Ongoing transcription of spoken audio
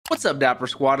What's up, Dapper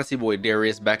Squad? It's your boy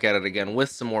Darius back at it again with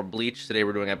some more Bleach. Today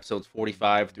we're doing episodes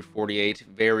 45 through 48.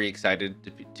 Very excited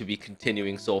to be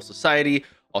continuing Soul Society.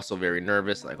 Also very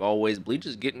nervous, like always. Bleach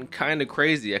is getting kind of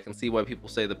crazy. I can see why people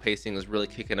say the pacing is really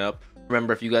kicking up.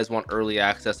 Remember, if you guys want early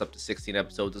access up to 16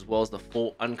 episodes, as well as the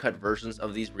full uncut versions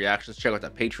of these reactions, check out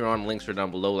that Patreon. Links are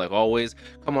down below, like always.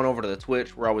 Come on over to the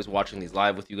Twitch. We're always watching these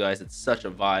live with you guys. It's such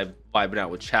a vibe, vibing out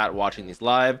with chat, watching these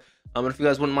live. And if you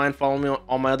guys wouldn't mind following me on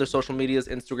all my other social medias,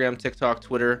 Instagram, TikTok,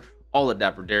 Twitter, all at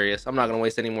DapperDarius. I'm not going to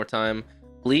waste any more time.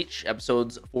 Bleach,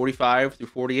 episodes 45 through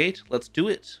 48. Let's do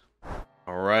it.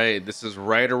 All right, this is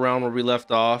right around where we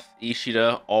left off.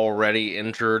 Ishida, already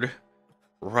injured,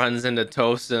 runs into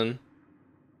Tosin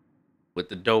with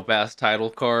the dope-ass title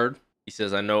card. He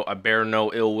says, I bear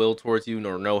no ill will towards you,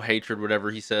 nor no hatred, whatever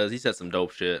he says. He said some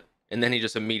dope shit. And then he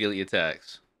just immediately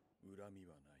attacks.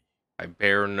 I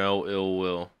bear no ill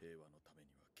will.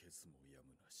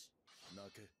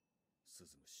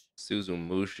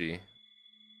 Suzumushi.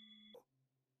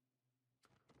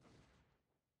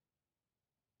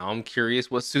 I'm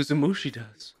curious what Suzumushi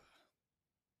does.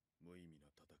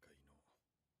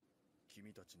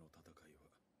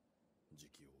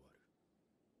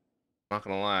 Not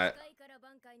gonna lie,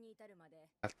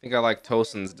 I think I like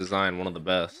Tosin's design one of the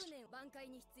best.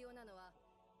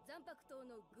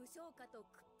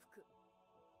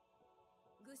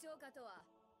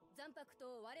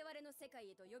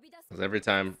 Because every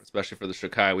time, especially for the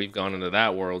Shikai, we've gone into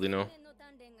that world, you know.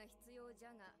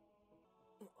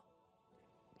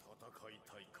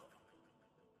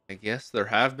 I guess there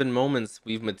have been moments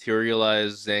we've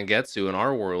materialized Zangetsu in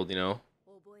our world, you know.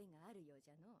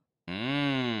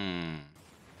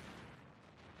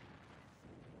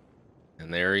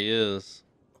 And there he is.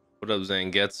 What up,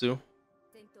 Zangetsu?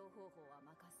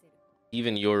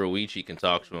 Even Yoruichi can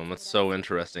talk to him. That's so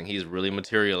interesting. He's really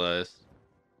materialized.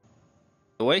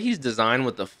 The way he's designed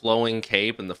with the flowing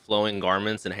cape and the flowing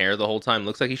garments and hair the whole time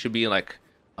looks like he should be like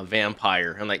a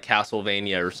vampire in like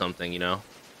Castlevania or something, you know?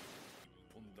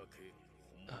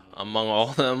 Among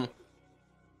all of them.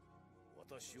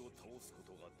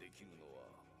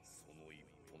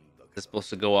 It's supposed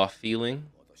to go off feeling,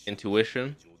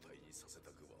 intuition.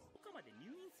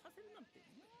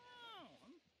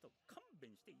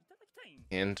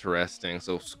 Interesting.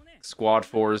 So Squad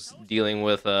 4's dealing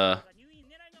with I'm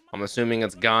assuming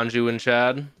it's Ganju and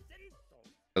Chad.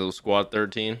 That was Squad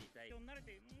 13.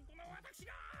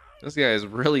 This guy is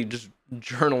really just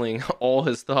journaling all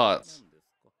his thoughts.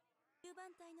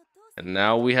 And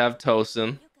now we have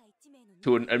Tosin.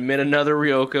 To admit another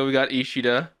Ryoka, we got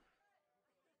Ishida.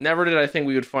 Never did I think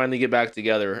we would finally get back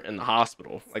together in the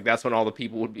hospital. Like, that's when all the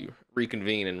people would be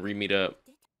reconvene and re-meet up.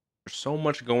 There's so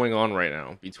much going on right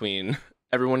now between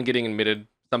everyone getting admitted,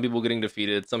 some people getting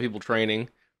defeated, some people training.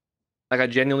 Like, I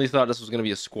genuinely thought this was going to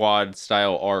be a squad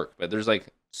style arc, but there's like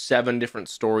 7 different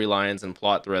storylines and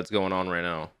plot threads going on right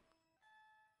now.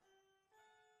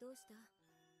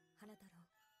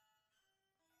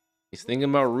 He's thinking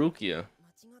about Rukia.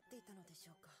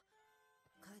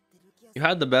 You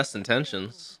had the best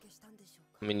intentions.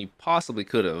 I mean, you possibly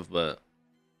could have, but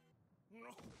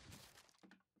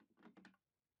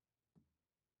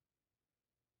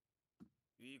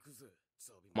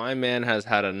my man has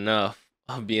had enough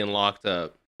of being locked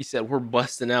up. He said, we're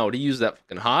busting out. He used that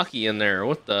fucking hockey in there.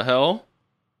 What the hell?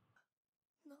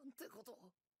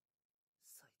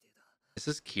 Is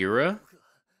this Kira?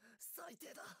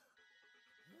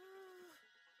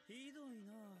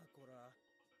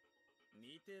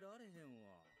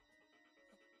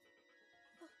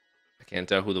 I can't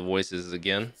tell who the voice is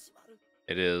again.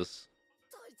 It is.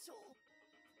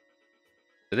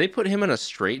 Did they put him in a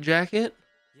straitjacket?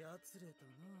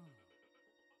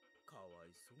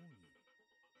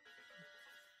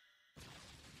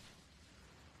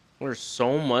 There's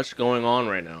so much going on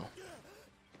right now.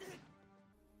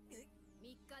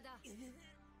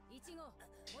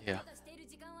 Yeah.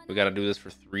 We gotta do this for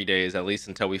 3 days, at least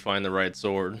until we find the right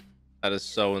sword. That is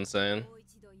so insane.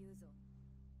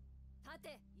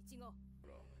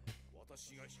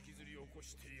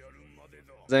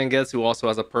 Zangetsu also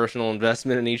has a personal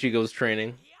investment in Ichigo's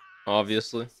training,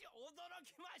 obviously.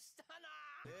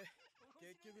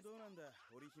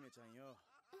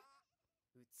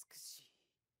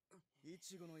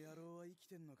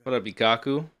 What up,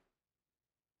 Ikaku?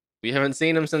 We haven't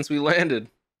seen him since we landed.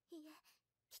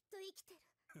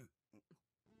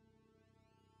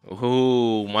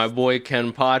 Ooh, my boy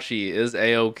Kenpachi is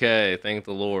A-okay, thank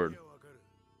the Lord.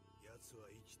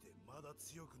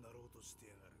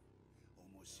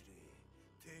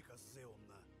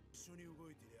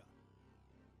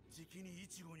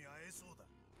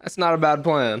 That's not a bad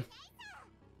plan.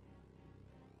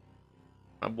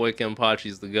 My boy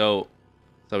Kenpachi's the GOAT.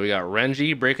 So we got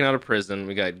Renji breaking out of prison.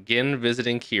 We got Gin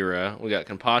visiting Kira. We got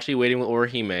Kenpachi waiting with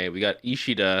Orihime. We got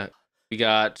Ishida. We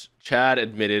got Chad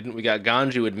admitted. We got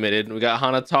Ganju admitted. We got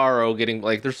Hanataro getting,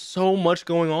 like, there's so much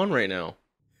going on right now.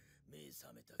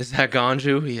 Is that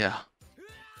Ganju? Yeah.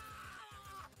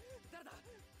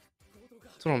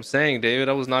 That's what I'm saying, David.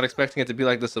 I was not expecting it to be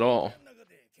like this at all.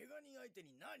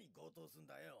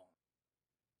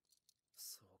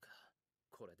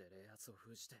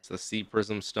 It's the Sea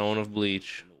Prism Stone of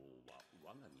Bleach.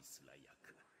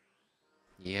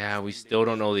 Yeah, we still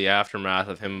don't know the aftermath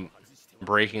of him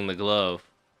breaking the glove.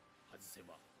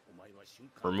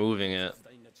 Removing it.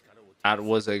 That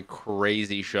was a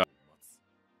crazy shot.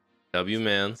 W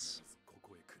Mans.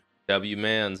 W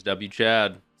Mans. W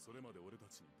Chad.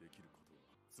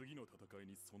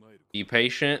 Be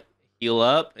patient, heal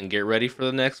up, and get ready for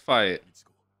the next fight.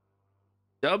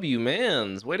 W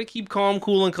Mans. Way to keep calm,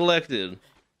 cool, and collected.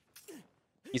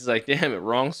 He's like, damn it,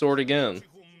 wrong sword again.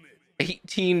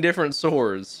 18 different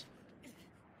swords.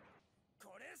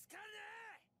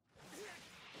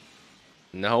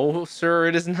 No, sir,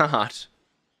 it is not.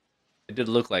 It did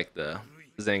look like the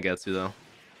Zangetsu, though.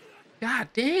 God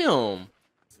damn.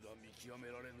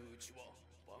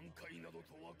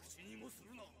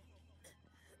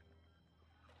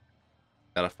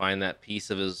 Gotta find that piece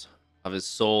of his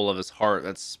soul, of his heart,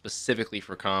 that's specifically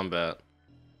for combat.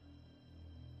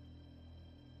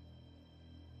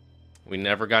 We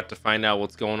never got to find out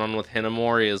what's going on with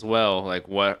Hinamori as well, like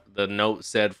what the note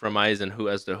said from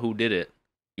Aizen as to who did it.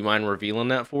 You mind revealing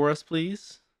that for us,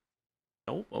 please?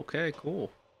 Nope. Okay, cool.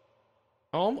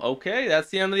 Okay, that's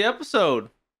the end of the episode.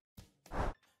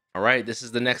 All right, this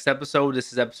is the next episode.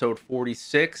 This is episode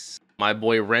 46. My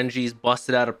boy Renji's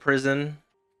busted out of prison.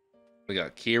 We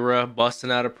got Kira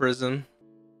busting out of prison.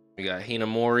 We got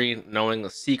Hinamori knowing the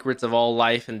secrets of all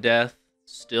life and death.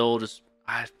 Still just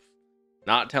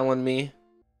not telling me.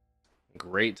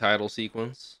 Great title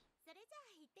sequence.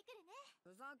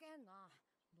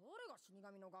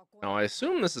 Now I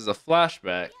assume this is a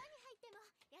flashback.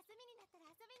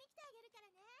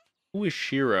 Who is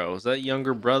Shiro? Is that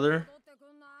younger brother?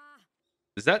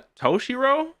 Is that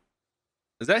Toshiro?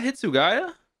 Is that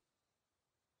HITSUGAYA?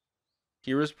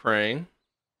 Kira's praying.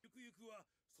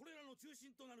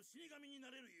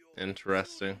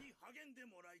 Interesting.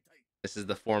 This is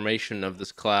the formation of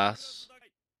this class.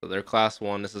 So they're class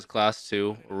 1, this is class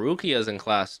 2. Rukia's in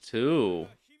class 2.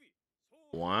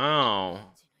 Wow.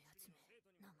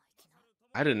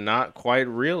 I did not quite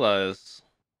realize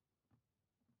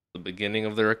the beginning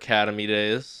of their academy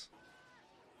days.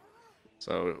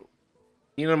 So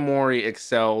Hinamori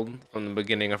excelled from the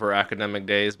beginning of her academic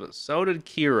days, but so did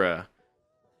Kira.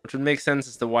 Which would make sense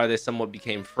as to why they somewhat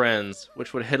became friends,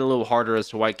 which would hit a little harder as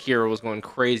to why Kira was going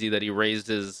crazy that he raised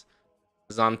his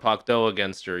Zanpakuto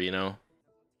against her, you know?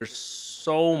 There's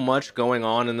so much going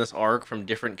on in this arc from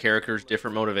different characters,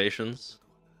 different motivations.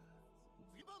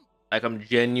 Like, I'm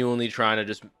genuinely trying to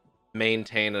just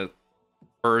maintain a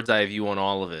bird's eye view on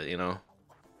all of it, you know?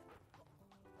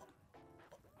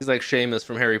 He's like Seamus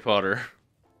from Harry Potter.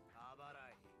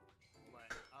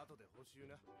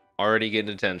 Already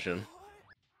getting attention.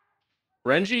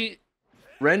 Renji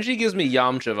gives me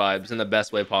Yamcha vibes in the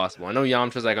best way possible. I know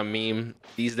Yamcha's like a meme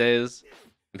these days,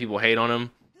 and people hate on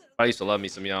him. I used to love me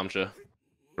some Yamcha.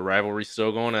 The rivalry's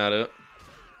still going at it.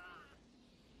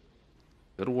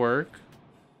 Good work.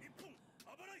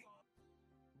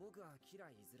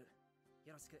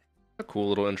 A cool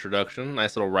little introduction.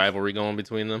 Nice little rivalry going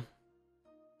between them.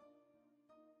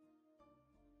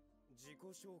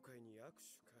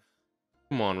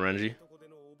 Come on, Renji.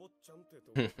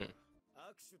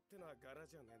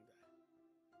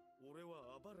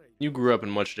 You grew up in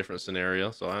a much different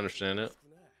scenario, so I understand it.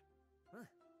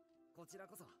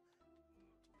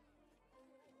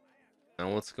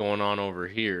 Now what's going on over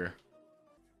here?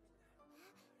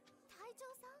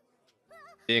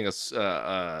 Being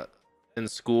in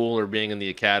school or being in the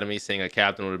academy, seeing a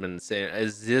captain would have been insane.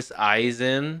 Is this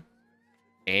Aizen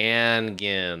and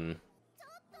Gin?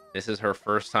 This is her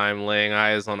first time laying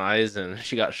eyes on Aizen.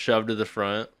 She got shoved to the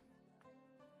front.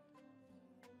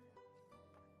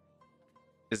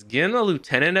 Is Gin a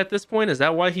lieutenant at this point? Is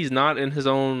that why he's not in his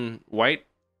own white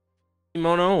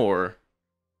kimono? Or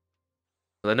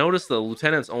I noticed the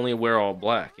lieutenants only wear all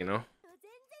black, you know?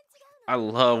 I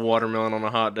love watermelon on a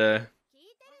hot day.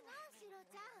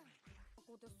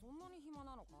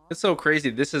 It's so crazy.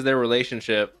 This is their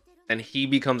relationship, and he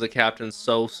becomes a captain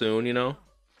so soon, you know?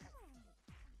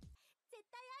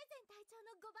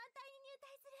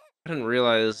 I didn't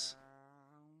realize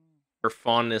her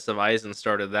fondness of Aizen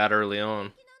started that early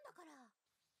on.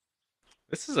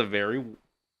 This is a very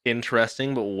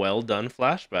Interesting but well done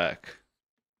flashback.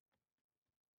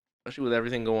 Especially with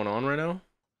everything going on right now.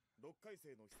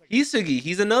 Hisugi,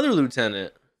 he's another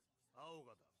lieutenant.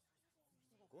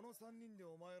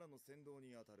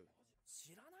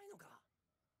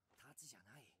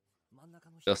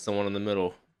 Just the one in the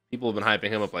middle. People have been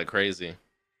hyping him up like crazy.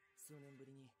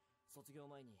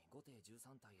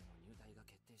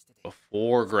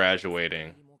 Before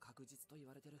graduating.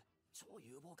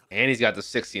 And he's got the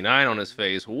 69 on his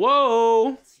face.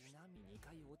 Whoa!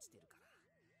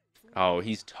 Oh,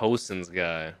 he's Tosin's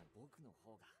guy.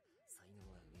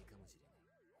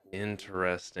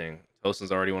 Interesting.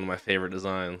 Tosin's already one of my favorite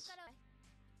designs.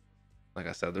 Like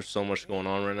I said, there's so much going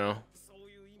on right now.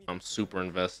 I'm super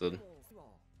invested.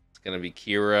 It's gonna be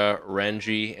Kira,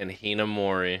 Renji, and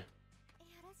Hinamori.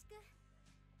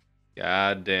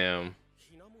 God damn.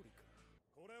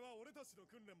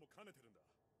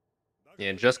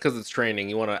 Yeah, just because it's training,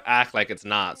 you want to act like it's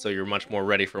not, so you're much more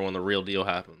ready for when the real deal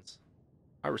happens.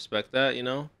 I respect that, you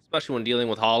know? Especially when dealing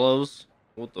with hollows.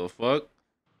 What the fuck?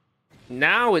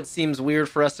 Now it seems weird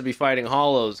for us to be fighting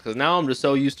hollows, because now I'm just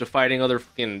so used to fighting other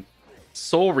fucking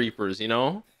Soul Reapers, you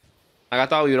know? Like, I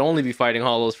thought we would only be fighting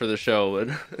hollows for the show,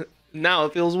 but now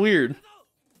it feels weird.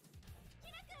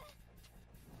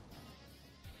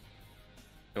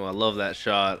 Oh, I love that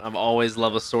shot. I've always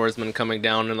loved a swordsman coming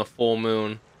down in the full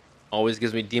moon. Always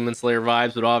gives me Demon Slayer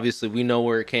vibes, but obviously we know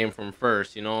where it came from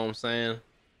first, you know what I'm saying?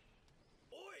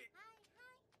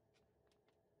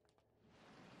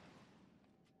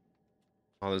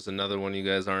 Oh, there's another one you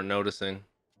guys aren't noticing.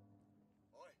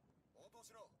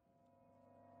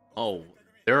 Oh,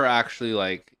 they're actually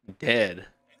like dead.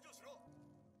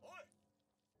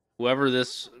 Whoever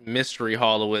this mystery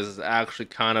hollow is actually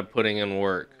kind of putting in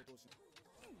work.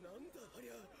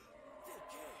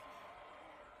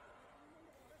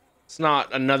 It's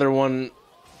not another one.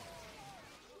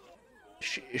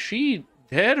 Is she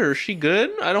dead or is she good?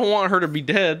 I don't want her to be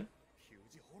dead.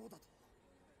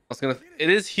 It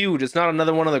is huge. It's not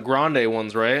another one of the Grande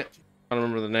ones, right? I don't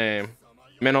remember the name.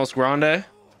 Menos Grande?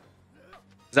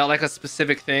 Is that like a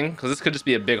specific thing? Because this could just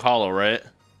be a big hollow, right?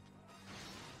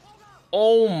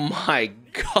 Oh my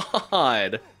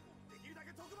god.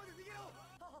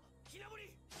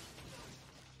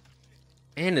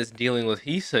 And it's dealing with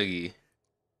Hisugi.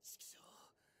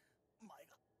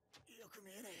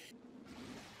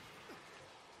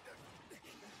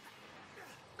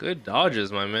 Good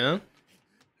dodges, my man.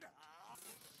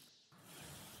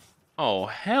 Oh,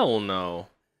 hell no.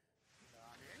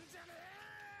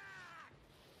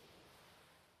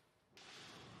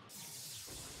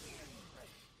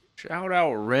 Shout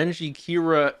out Renji,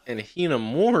 Kira, and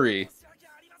Hinamori.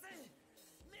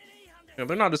 Yeah,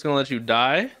 they're not just gonna let you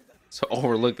die. So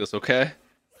overlook this, okay?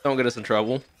 Don't get us in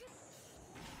trouble.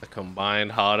 The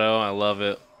combined Hado, I love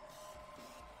it.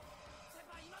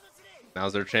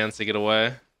 Now's their chance to get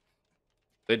away.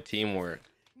 Good teamwork.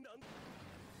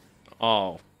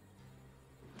 Oh.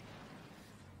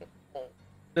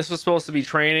 This was supposed to be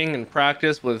training and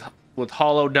practice with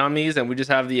hollow dummies, and we just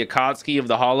have the Akatsuki of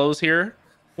the hollows here.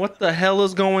 What the hell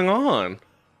is going on?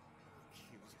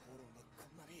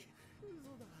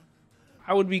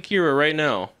 I would be Kira right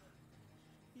now.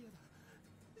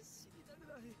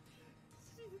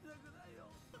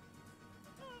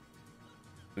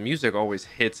 The music always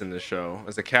hits in the show.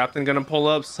 Is the captain gonna pull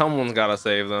up? Someone's gotta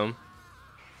save them.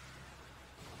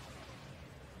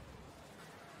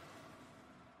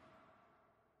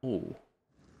 Ooh.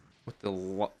 With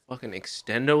the fucking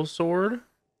extendo sword?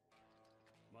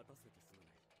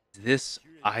 Is this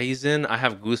Aizen? I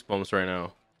have goosebumps right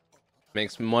now.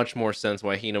 Makes much more sense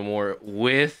why Hinamori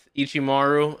with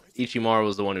Ichimaru. Ichimaru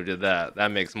was the one who did that.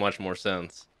 That makes much more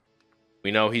sense.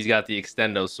 We know he's got the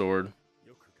extendo sword.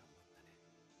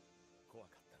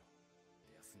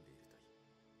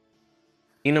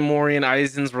 Hinamori and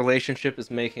Aizen's relationship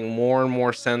is making more and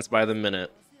more sense by the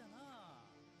minute.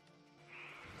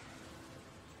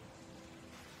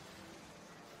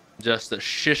 Just the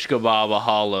shish kebab of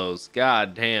hollows.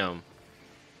 God damn.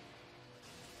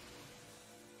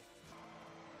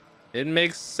 It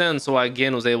makes sense why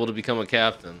Gin was able to become a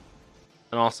captain.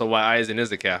 And also why Aizen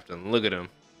is a captain. Look at him.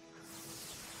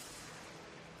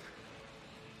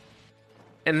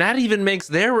 And that even makes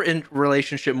their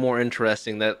relationship more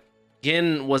interesting. That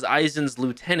Gin was Aizen's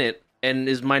lieutenant and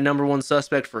is my #1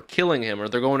 suspect for killing him. Or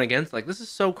they're going against. Like, this is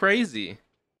so crazy.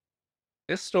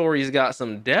 This story's got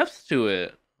some depth to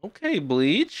it. Okay,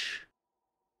 Bleach.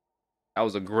 That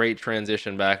was a great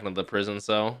transition back into the prison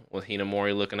cell with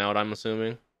Hinamori looking out, I'm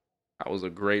assuming. That was a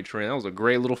great that was a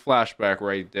great little flashback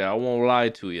right there. I won't lie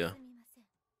to you.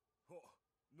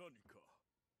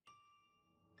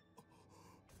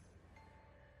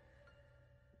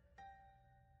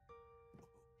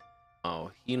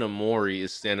 Hinamori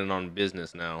is standing on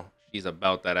business now. She's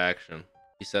about that action.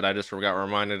 He said, I just got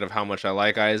reminded of how much I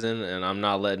like Aizen, and I'm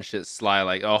not letting shit slide.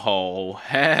 Like, oh,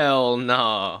 hell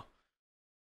nah.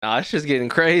 Nah, it's just getting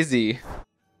crazy.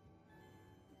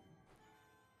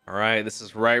 All right, this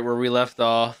is right where we left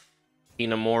off.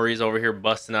 Hinamori's over here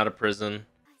busting out of prison.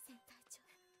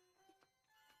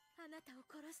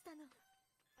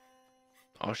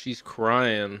 Oh, she's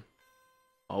crying.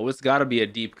 Oh, it's got to be a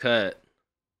deep cut.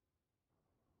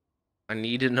 I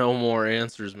need to know more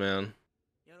answers, man.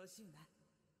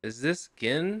 Is this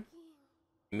Gin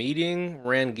meeting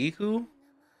Rangiku?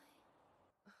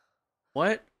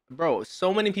 What? Bro,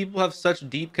 so many people have such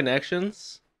deep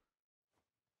connections.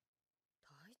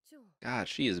 God,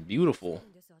 she is beautiful.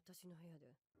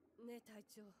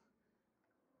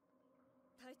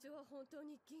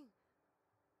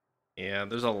 Yeah,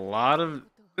 there's a lot of...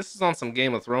 This is on some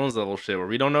Game of Thrones level shit where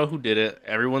we don't know who did it.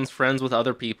 Everyone's friends with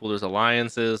other people. There's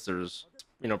alliances. There's,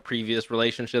 you know, previous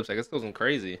relationships. I guess it goes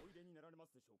crazy.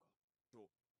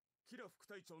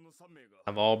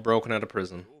 I've all broken out of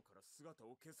prison.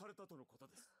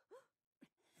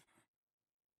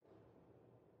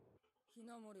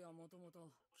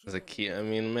 As a key, I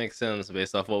mean, it makes sense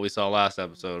based off what we saw last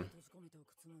episode.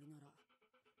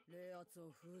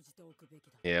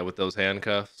 Yeah, with those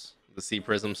handcuffs, the Sea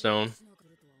Prism Stone.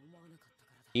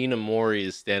 Hinamori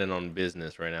is standing on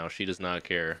business right now. She does not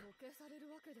care.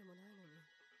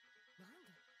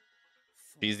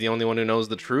 She's the only one who knows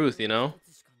the truth, you know?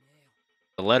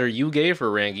 The letter you gave her,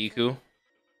 Rangiku.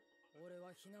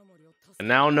 And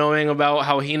now knowing about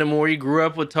how Hinamori grew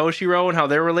up with Toshiro and how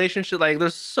their relationship, like,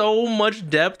 there's so much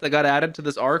depth that got added to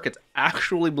this arc. It's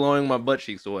actually blowing my butt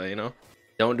cheeks away, you know?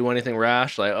 Don't do anything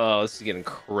rash. Like, oh, this is getting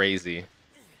crazy.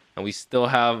 And we still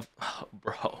have... Oh,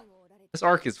 bro. This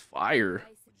arc is fire.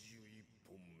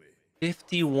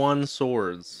 51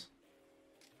 swords.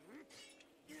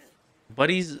 But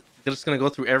he's just going to go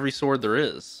through every sword there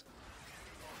is.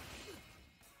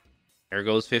 There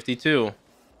goes 52.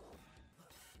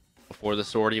 Before the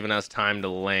sword even has time to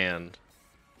land.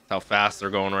 That's how fast they're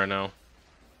going right now.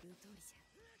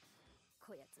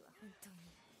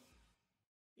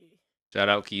 Shout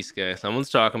out Kisuke. Someone's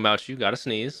talking about you. Gotta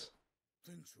sneeze.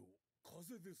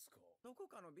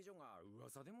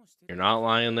 You're not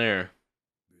lying there.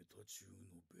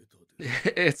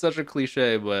 It's such a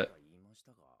cliche, but...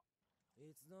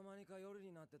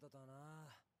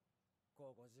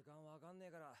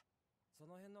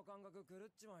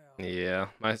 Yeah,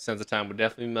 my sense of time would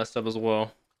definitely be messed up as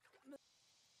well.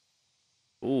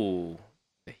 Ooh,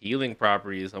 the healing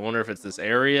properties. I wonder if it's this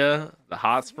area, the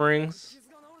hot springs.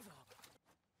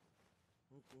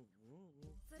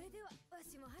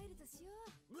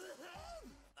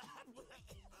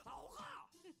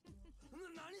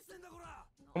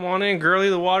 Come on in, girly.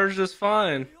 The water's just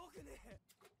fine.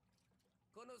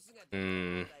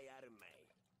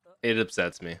 It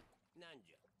upsets me.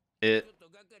 It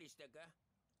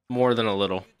more than a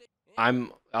little.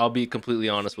 I'll be completely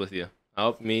honest with you.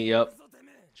 Oh, me, yep.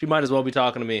 She might as well be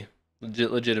talking to me.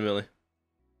 Legitimately.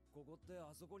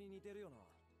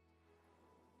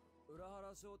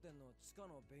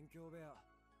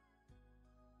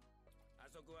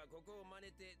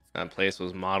 That place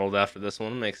was modeled after this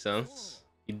one. Makes sense.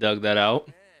 He dug that out.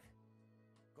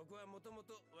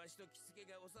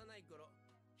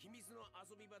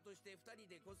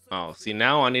 Oh, see,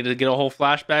 now I need to get a whole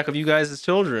flashback of you guys as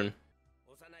children.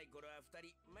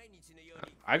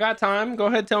 I got time. Go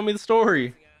ahead, tell me the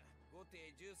story.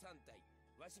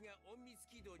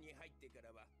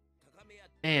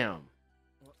 Damn.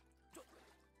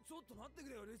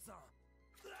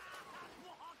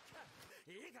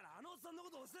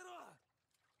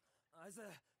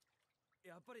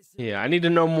 Yeah, I need to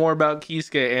know more about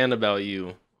Kisuke and about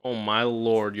you. Oh my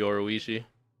lord, Yoruishi.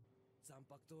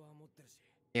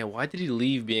 Yeah, why did he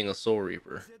leave being a Soul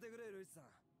Reaper?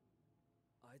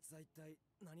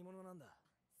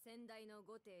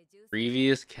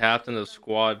 Previous captain of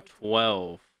Squad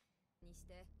 12.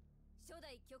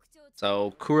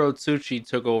 So Kurotsuchi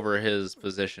took over his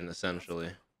position,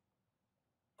 essentially.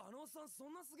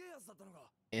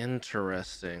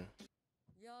 Interesting.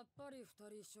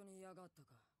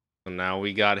 So now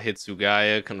we got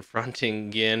HITSUGAYA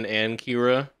confronting Gin and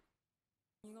Kira.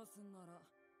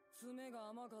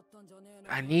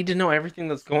 I need to know everything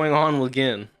that's going on with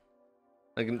Gin.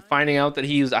 Like finding out that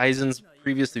he was Aizen's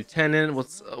previous lieutenant.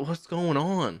 What's going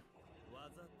on?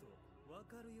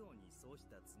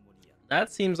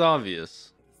 That seems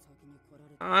obvious.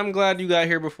 I'm glad you got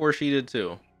here before she did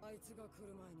too.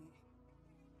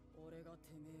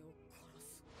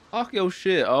 Talk your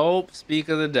shit. Oh, speak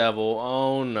of the devil.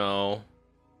 Oh no.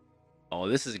 Oh,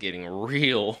 this is getting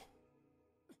real.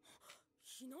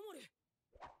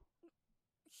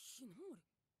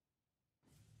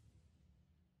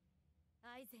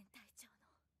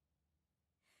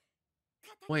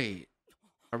 Wait,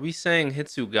 are we saying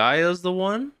Hitsugaya's the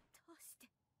one?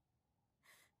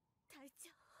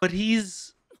 But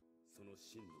he's...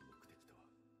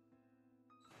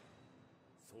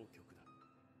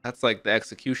 That's like the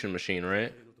execution machine,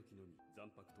 right?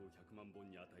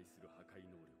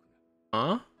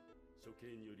 Huh?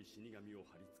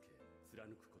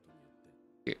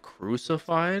 Get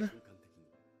crucified?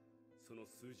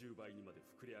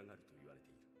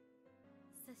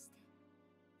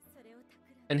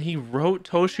 And he wrote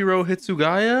Toshiro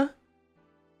Hitsugaya?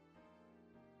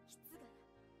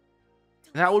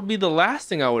 That would be the last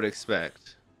thing I would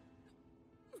expect.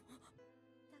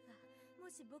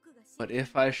 But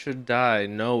if I should die,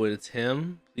 no, it's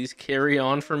him. Please carry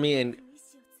on for me. And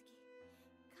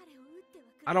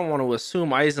I don't want to assume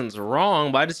Aizen's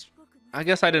wrong, but I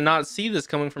guess I did not see this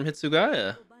coming from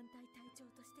Hitsugaya.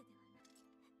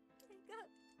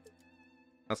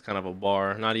 That's kind of a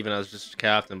bar. Not even as just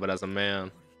captain, but as a man.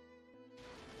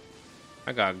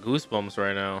 I got goosebumps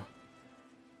right now.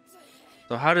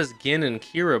 So how does Gin and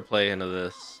Kira play into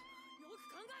this?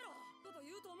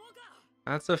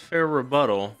 That's a fair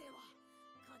rebuttal.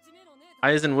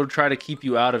 Aizen would try to keep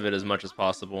you out of it as much as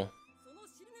possible.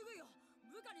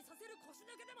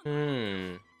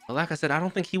 Well, like I said, I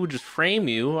don't think he would just frame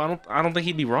you. I don't think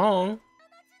he'd be wrong.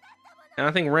 And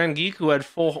I think Rangiku had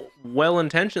full well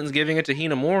intentions giving it to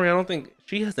Hinamori. I don't think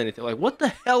she has anything. Like, what the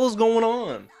hell is going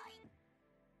on?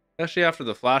 Especially after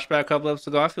the flashback a couple episodes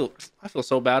ago, I feel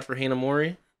so bad for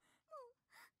Hinamori.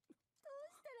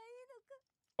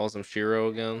 Calls him Shiro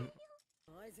again.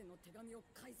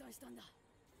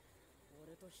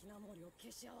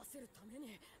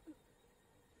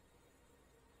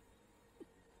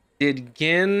 Did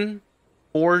Gin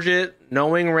forge it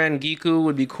knowing Rangiku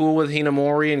would be cool with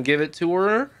Hinamori and give it to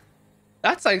her?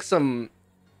 That's like some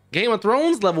Game of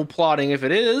Thrones level plotting if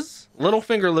it is.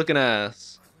 Littlefinger looking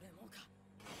ass.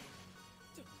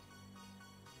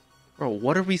 Bro,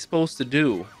 what are we supposed to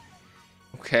do?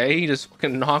 Okay, he just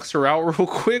fucking knocks her out real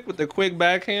quick with the quick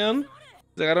backhand.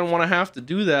 He's like, I don't want to have to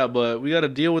do that, but we got to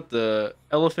deal with the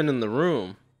elephant in the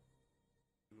room.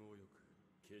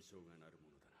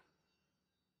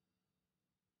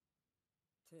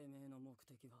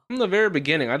 From the very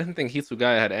beginning, I didn't think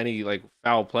Hitsugaya had any like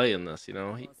foul play in this, you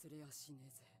know?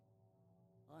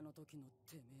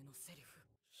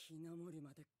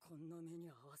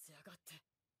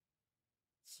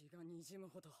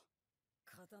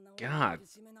 God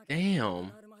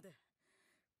damn.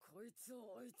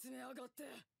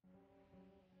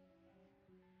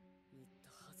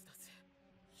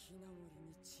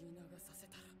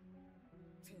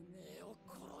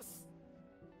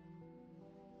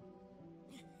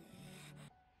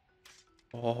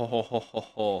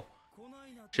 Oh,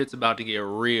 shit's about to get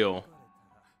real.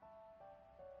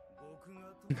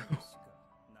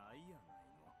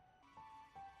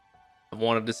 I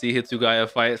wanted to see Hitsugaya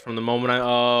fight from the moment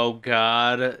oh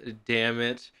god damn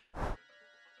it.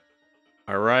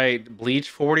 All right, Bleach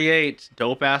 48,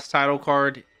 dope ass title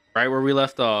card, right where we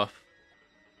left off.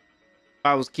 If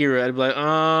I was Kira, I'd be like,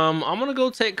 I'm gonna go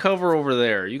take cover over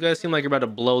there. You guys seem like you're about to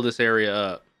blow this area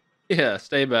up. Yeah,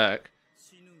 stay back.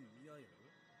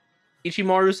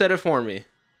 Ichimaru said it for me.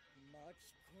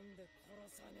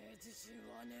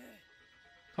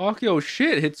 Talk yo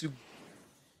shit,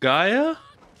 Hitsugaya?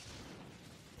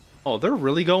 Oh, they're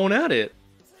really going at it.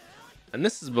 And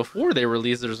this is before they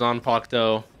release their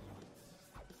Zanpakuto.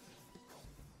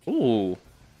 Ooh.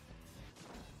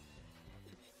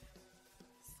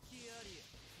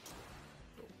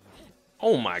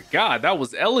 Oh my god, that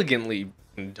was elegantly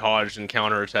dodged and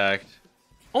counterattacked.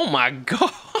 Oh my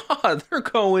god, they're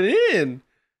going in.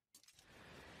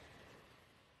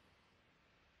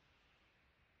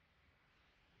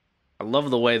 I love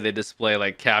the way they display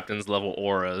like captain's level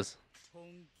auras.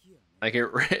 Like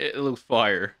it looks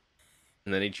fire.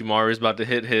 And then Ichimaru's about to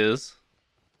hit his.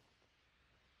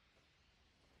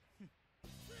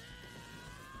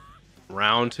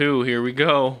 Round 2, here we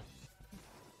go.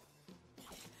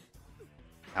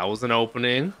 That was an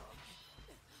opening.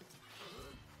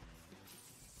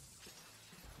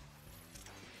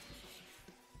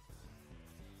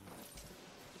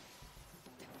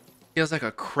 He has like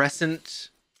a crescent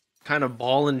kind of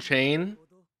ball and chain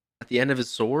at the end of his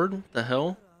sword. What the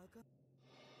hell?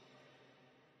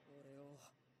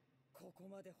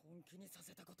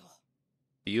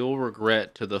 Feel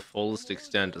regret to the fullest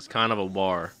extent is kind of a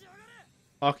bar.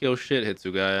 Talk your shit,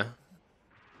 Hitsugaya.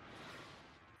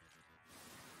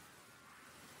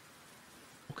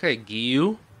 Okay,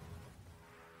 Gyu.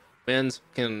 Man's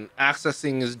can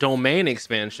accessing his domain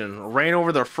expansion. Reign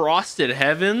over the frosted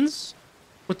heavens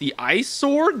with the ice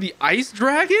sword, the ice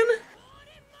dragon.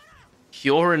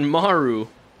 Hyorin Maru.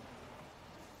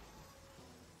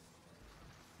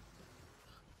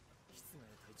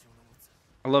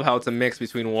 I love how it's a mix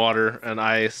between water and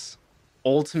ice.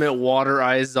 Ultimate water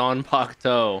ice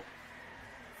Zanpakuto.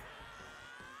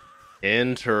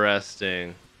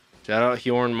 Interesting. Shout out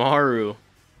Hyorin Maru.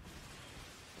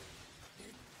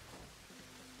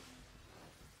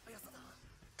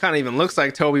 Kind of even looks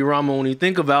like Toby Rama when you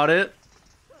think about it.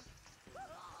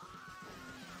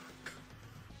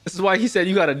 This is why he said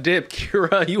you gotta dip,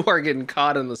 Kira. You are getting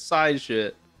caught in the side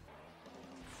shit.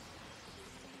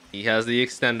 He has the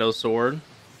extendo sword.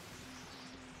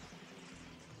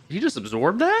 Did he just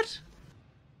absorb that?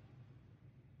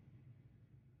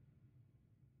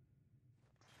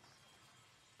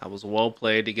 That was well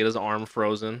played to get his arm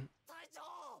frozen.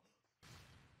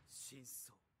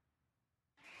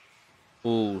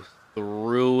 Ooh,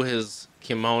 through his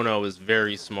kimono is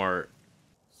very smart.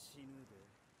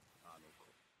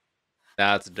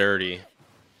 That's dirty.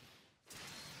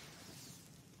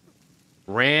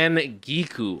 Ran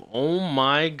Giku. Oh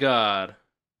my god.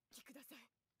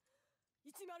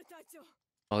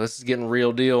 Oh, this is getting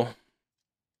real deal.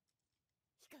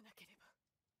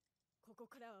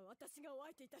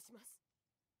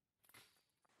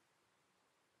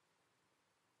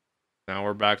 Now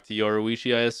we're back to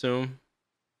Yoruichi, I assume.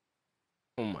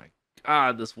 Oh my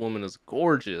god, this woman is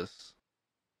gorgeous.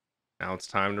 Now it's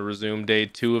time to resume day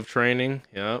 2 of training.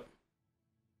 Yep.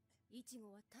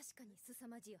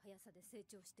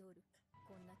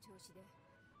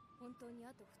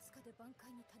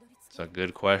 It's a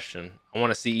good question. I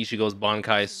want to see Ichigo's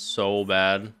Bankai so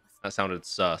bad. That sounded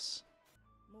sus.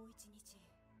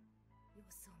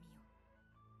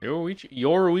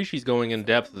 Yoruichi's going in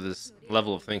depth with this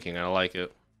level of thinking. I like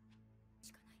it.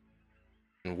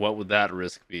 And what would that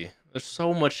risk be? There's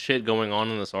so much shit going on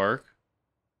in this arc.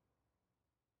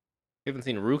 We haven't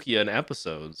seen Rukia in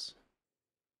episodes.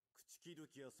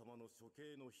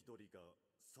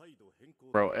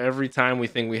 Bro, every time we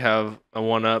think we have a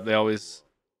 1-up, they always...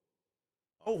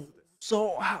 Oh,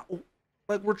 so how...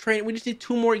 Like, we're training... We just need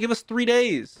 2 more. Give us 3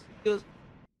 days. This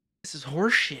is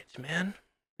horseshit, man.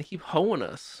 They keep hoeing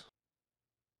us.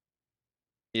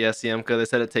 Yes, Yamka, they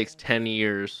said it takes 10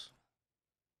 years.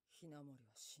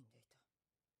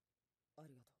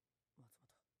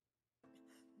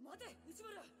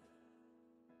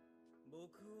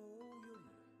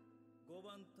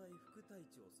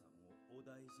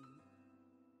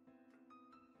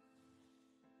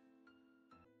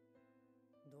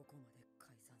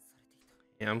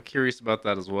 Yeah, I'm curious about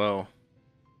that as well.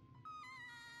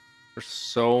 There's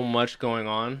so much going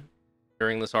on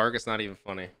during this arc, it's not even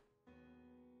funny.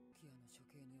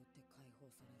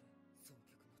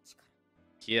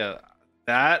 Yeah,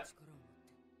 that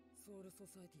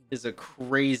is a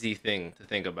crazy thing to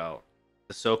think about.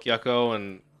 The Sokyako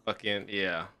and fucking,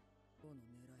 yeah.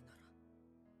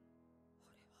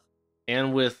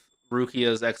 And with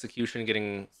Rukia's execution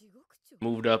getting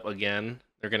moved up again,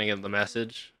 they're gonna get the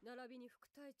message.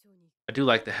 I do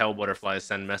like the Hell Butterflies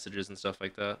send messages and stuff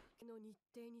like that.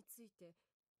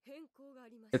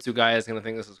 HITSUGAYA is gonna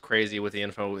think this is crazy with the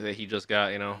info that he just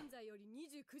got, you know?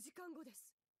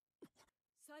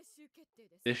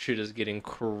 This shit is getting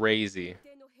crazy.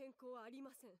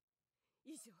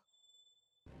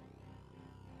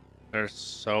 There's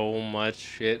so much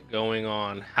shit going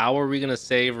on. How are we gonna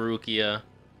save Rukia?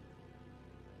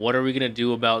 What are we gonna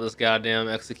do about this goddamn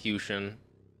execution?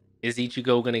 Is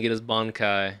Ichigo gonna get his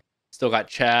Bankai? Still got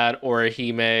Chad,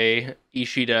 Orihime,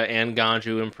 Ishida, and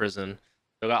Ganju in prison.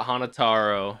 Still got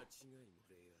Hanataro.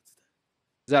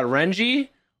 Is that Renji?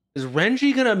 Is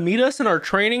Renji gonna meet us in our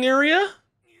training area?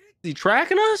 Is he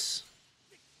tracking us?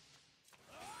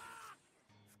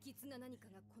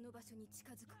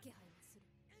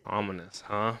 Ominous,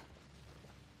 huh?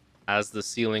 As the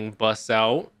ceiling busts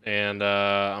out, and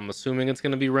I'm assuming it's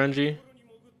gonna be Renji.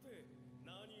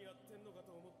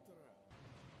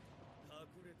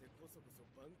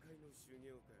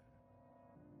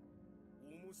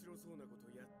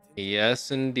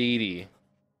 Yes, indeedy.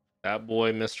 That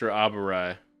boy, Mr.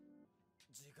 Aburai.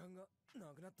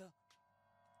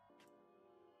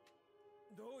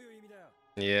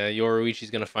 Yeah, Yoruichi's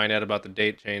gonna find out about the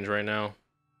date change right now.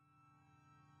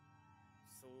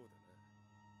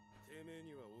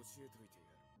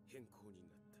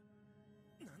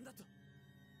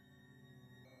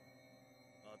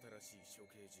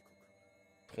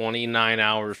 "29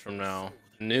 hours from now.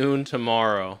 Noon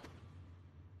tomorrow."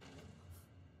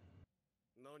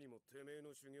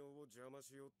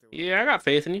 Yeah, I got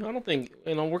faith in you. I don't think,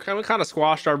 we're kind of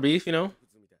squashed our beef,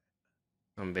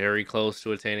 I'm very close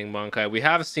to attaining Bankai. We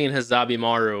have seen his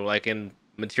Zabimaru like in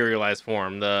materialized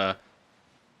form. The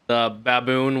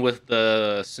baboon with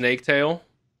the snake tail.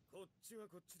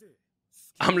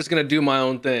 I'm just gonna do my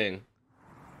own thing.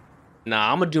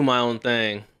 Nah, I'm gonna do my own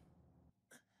thing.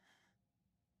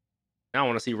 Now I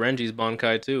want to see Renji's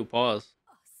Bankai too. Pause.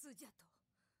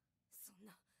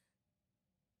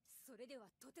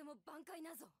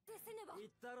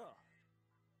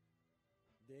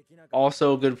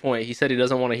 Also, good point. He said he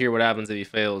doesn't want to hear what happens if he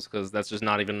fails, because that's just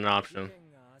not even an option.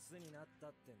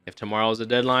 If tomorrow's a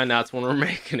deadline, that's when we're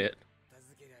making it.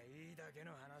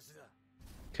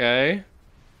 Okay.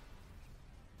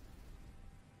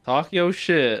 Talk your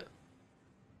shit.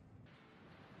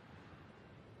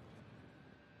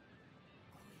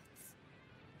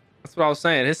 That's what I was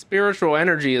saying. His spiritual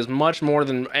energy is much more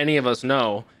than any of us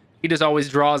know. He just always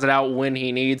draws it out when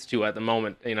he needs to at the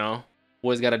moment,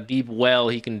 Always got a deep well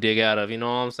he can dig out of, you know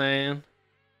what I'm saying?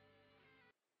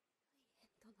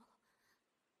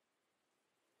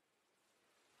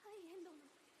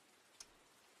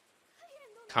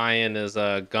 Kaien is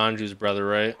Ganju's brother,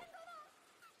 right?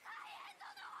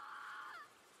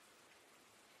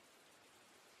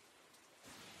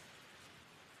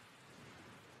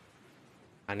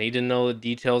 I need to know the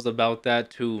details about that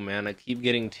too, man. I keep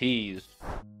getting teased.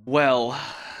 Well,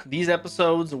 these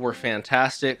episodes were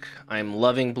fantastic. I'm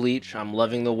loving Bleach. I'm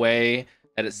loving the way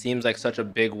that it seems like such a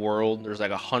big world. There's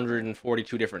like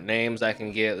 142 different names I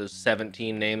can get. There's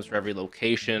 17 names for every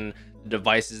location, the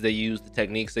devices they use, the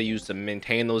techniques they use to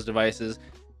maintain those devices.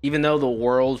 Even though the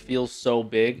world feels so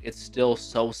big, it's still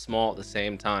so small at the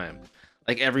same time.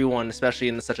 Like everyone, especially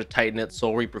in such a tight-knit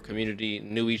Soul Reaper community,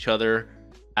 knew each other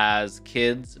as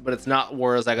kids, but it's not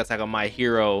whereas like it's like a My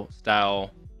Hero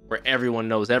style where everyone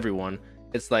knows everyone.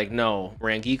 It's like, no,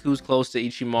 Rangiku's close to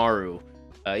Ichimaru.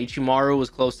 Ichimaru is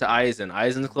close to Aizen.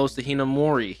 Aizen's close to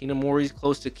Hinamori. Hinamori's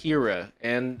close to Kira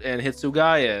and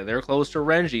Hitsugaya. They're close to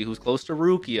Renji, who's close to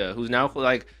Rukia, who's now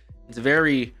like, it's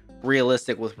very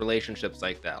realistic with relationships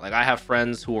like that. Like I have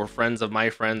friends who are friends of my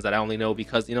friends that I only know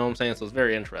because, you know what I'm saying? So it's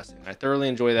very interesting. I thoroughly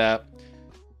enjoy that.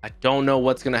 I don't know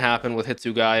what's going to happen with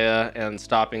Hitsugaya and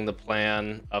stopping the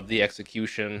plan of the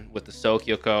execution with the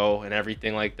Sokyoko and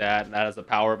everything like that. That has the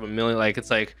power of a million. Like,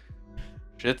 it's like,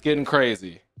 shit's getting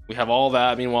crazy. We have all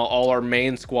that. Meanwhile, all our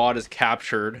main squad is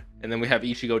captured. And then we have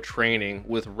Ichigo training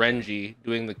with Renji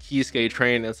doing the Kisuke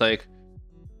training. It's like,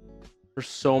 there's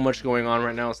so much going on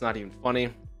right now. It's not even funny.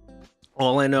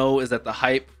 All I know is that the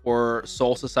hype for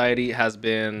Soul Society has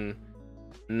been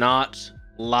not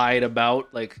lied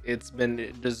about. Like, it's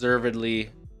been deservedly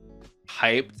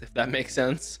hyped, if that makes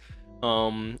sense.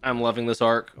 I'm loving this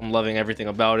arc. I'm loving everything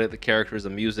about it. The characters, the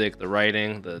music, the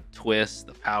writing, the twists,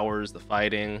 the powers, the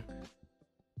fighting.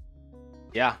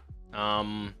 Yeah.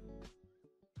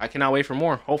 I cannot wait for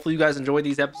more. Hopefully you guys enjoyed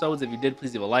these episodes. If you did,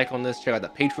 please leave a like on this. Check out the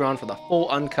Patreon for the full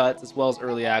uncuts as well as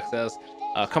early access.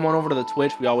 Come on over to the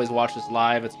Twitch. We always watch this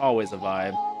live. It's always a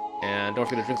vibe. And don't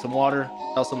forget to drink some water.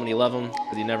 Tell someone you love them,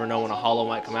 because you never know when a hollow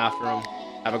might come after them.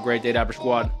 Have a great day, Dapper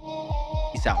Squad.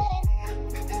 Peace out.